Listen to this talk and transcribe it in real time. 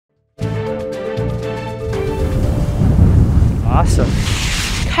Awesome.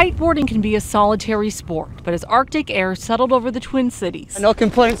 Kiteboarding can be a solitary sport, but as Arctic air settled over the Twin Cities, No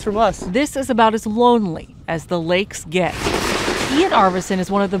complaints from us. this is about as lonely as the lakes get. Ian Arvison is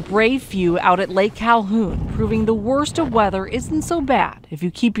one of the brave few out at Lake Calhoun, proving the worst of weather isn't so bad if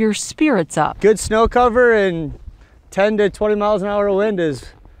you keep your spirits up. Good snow cover and 10 to 20 miles an hour wind is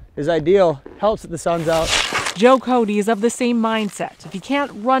ideal. Helps that the sun's out. Joe Cody is of the same mindset. If you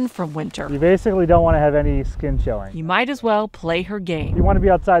can't run from winter, You basically don't want to have any skin showing. you might as well play her game. You want to be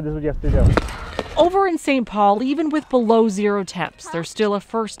outside, this is what you have to do. Over in St. Paul, even with below zero temps, there's still a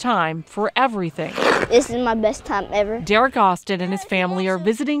first time for everything. This is my best time ever. Derek Austin and his family are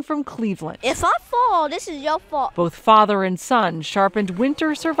visiting from Cleveland. If I fall, this is your fault. Both father and son sharpened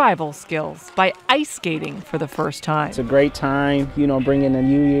winter survival skills by ice skating for the first time. It's a great time, you know, bringing a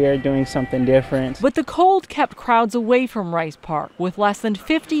new year, doing something different. But the cold kept crowds away from Rice Park, with less than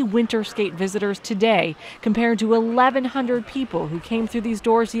 50 winter skate visitors today, compared to 1,100 people who came through these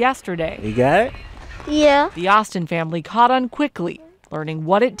doors yesterday. You got it? Yeah. The Austin family caught on quickly, learning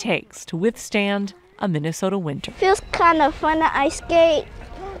what it takes to withstand a Minnesota winter. Feels kind of fun to ice skate,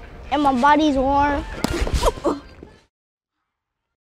 and my body's warm.